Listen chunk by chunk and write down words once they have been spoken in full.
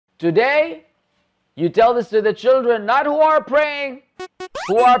Today, you tell this to the children, not who are praying,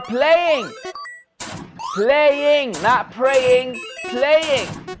 who are playing. Playing, not praying, playing.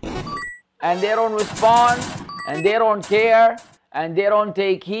 And they don't respond, and they don't care, and they don't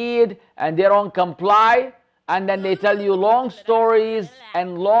take heed, and they don't comply. And then they tell you long stories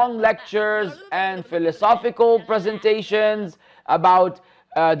and long lectures and philosophical presentations about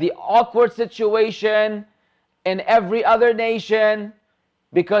the awkward situation in every other nation,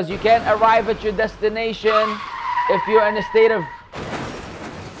 because you can't arrive at your destination if you're in a state of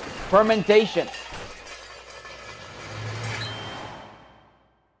fermentation.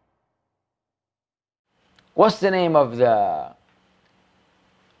 What's the name of the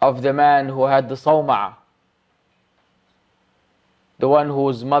man who had the sawma'a? The one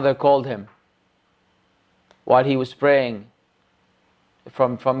whose mother called him while he was praying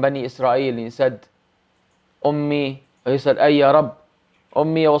from Bani Israel. He said, Ummi, he said, Ay ya Rabb,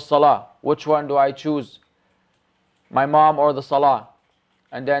 Ummi wa Salaah. Which one do I choose? My mom or the Salah?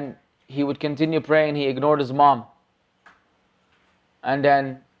 And then he would continue praying. He ignored his mom. And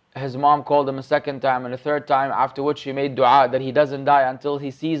then his mom called him a second time and a third time, after which he made dua that he doesn't die until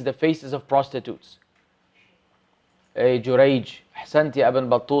he sees the faces of prostitutes. Hey Jurayj, ahsant ya Ibn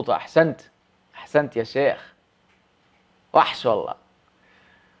Battuta, ahsant ya Shaykh. Wahsh wallah.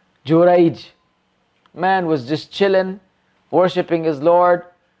 Jurayj, man was just chilling, worshipping his Lord,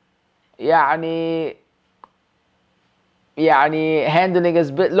 handling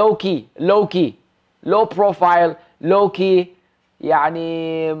his bit low-key, low profile, low-key.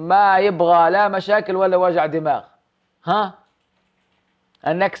 يعني ما يبغى لا مشاكل ولا وجع دماغ.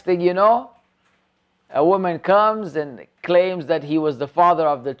 And next thing you know, a woman comes and claims that he was the father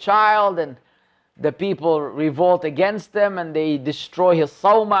of the child, and the people revolt against him and they destroy his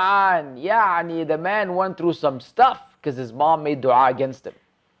sawma'a, and the man went through some stuff because his mom made dua against him.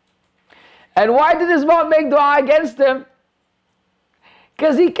 And why did his mom make dua against him?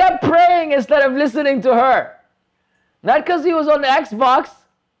 Because he kept praying instead of listening to her. Not because he was on the Xbox,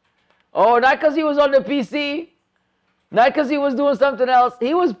 or not because he was on the PC, not because he was doing something else.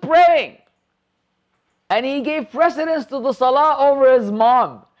 He was praying. And he gave precedence to the salah over his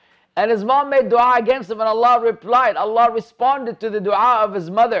mom. And his mom made dua against him, and Allah replied. Allah responded to the dua of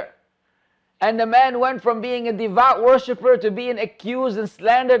his mother. And the man went from being a devout worshipper to being accused and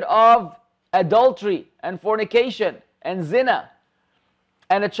slandered of adultery and fornication and zina.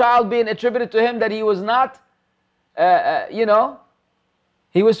 And a child being attributed to him that he was not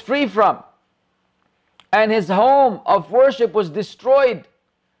he was free from. And his home of worship was destroyed.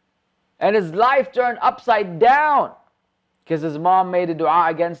 And his life turned upside down. Because his mom made a dua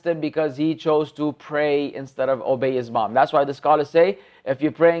against him because he chose to pray instead of obey his mom. That's why the scholars say, if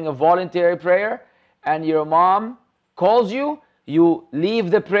you're praying a voluntary prayer and your mom calls you, you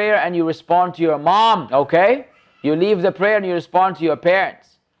leave the prayer and you respond to your mom, okay? You leave the prayer and you respond to your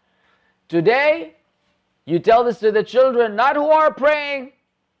parents. Today, you tell this to the children, not who are praying,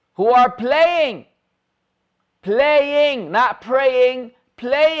 who are playing. Playing, not praying,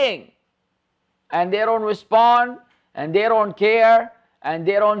 playing. And they don't respond, and they don't care, and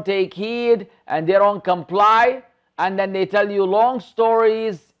they don't take heed, and they don't comply. And then they tell you long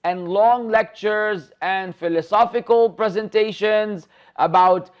stories and long lectures and philosophical presentations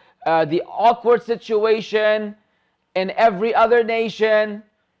about the awkward situation in every other nation,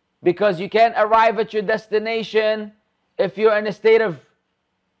 because you can't arrive at your destination if you're in a state of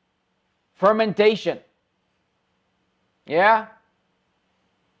fermentation. Yeah?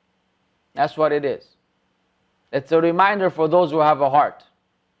 That's what it is. It's a reminder for those who have a heart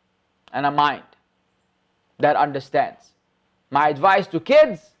and a mind that understands. My advice to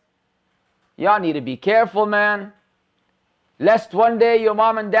kids, y'all need to be careful, man. Lest one day your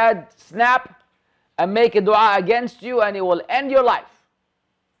mom and dad snap and make a dua against you and it will end your life.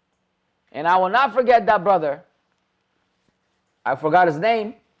 And I will not forget that brother. I forgot his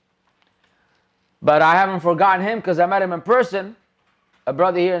name, but I haven't forgotten him because I met him in person. A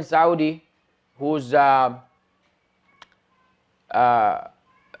brother here in Saudi whose father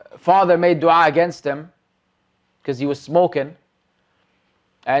made dua against him because he was smoking.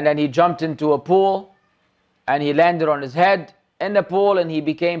 And then he jumped into a pool and he landed on his head in the pool and he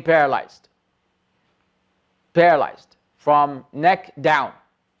became paralyzed. Paralyzed from neck down.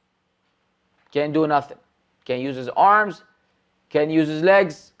 Can't do nothing. Can't use his arms, can't use his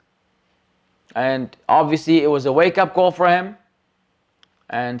legs. And obviously it was a wake-up call for him.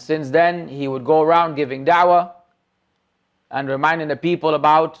 And since then he would go around giving da'wah and reminding the people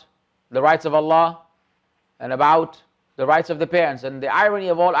about the rights of Allah and about the rights of the parents. And the irony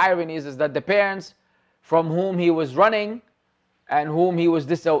of all ironies is that the parents from whom he was running and whom he was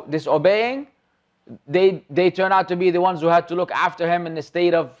disobeying, they turn out to be the ones who had to look after him in a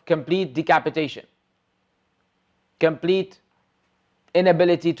state of complete decapitation, complete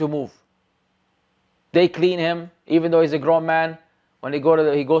inability to move. They clean him, even though he's a grown man. When he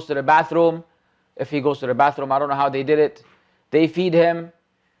goes to the bathroom, if he goes to the bathroom, I don't know how they did it. They feed him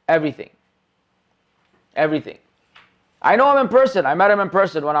everything. Everything. I know him in person. I met him in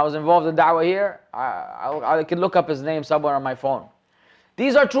person when I was involved in da'wah here. I can look up his name somewhere on my phone.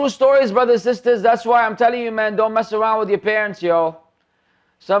 These are true stories, brothers and sisters. That's why I'm telling you, man, don't mess around with your parents, yo.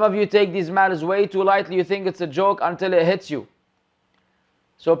 Some of you take these matters way too lightly. You think it's a joke until it hits you.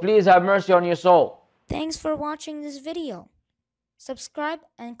 So please have mercy on your soul. Thanks for watching this video. Subscribe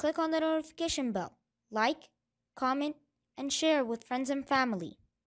and click on the notification bell. Like, comment, and share with friends and family.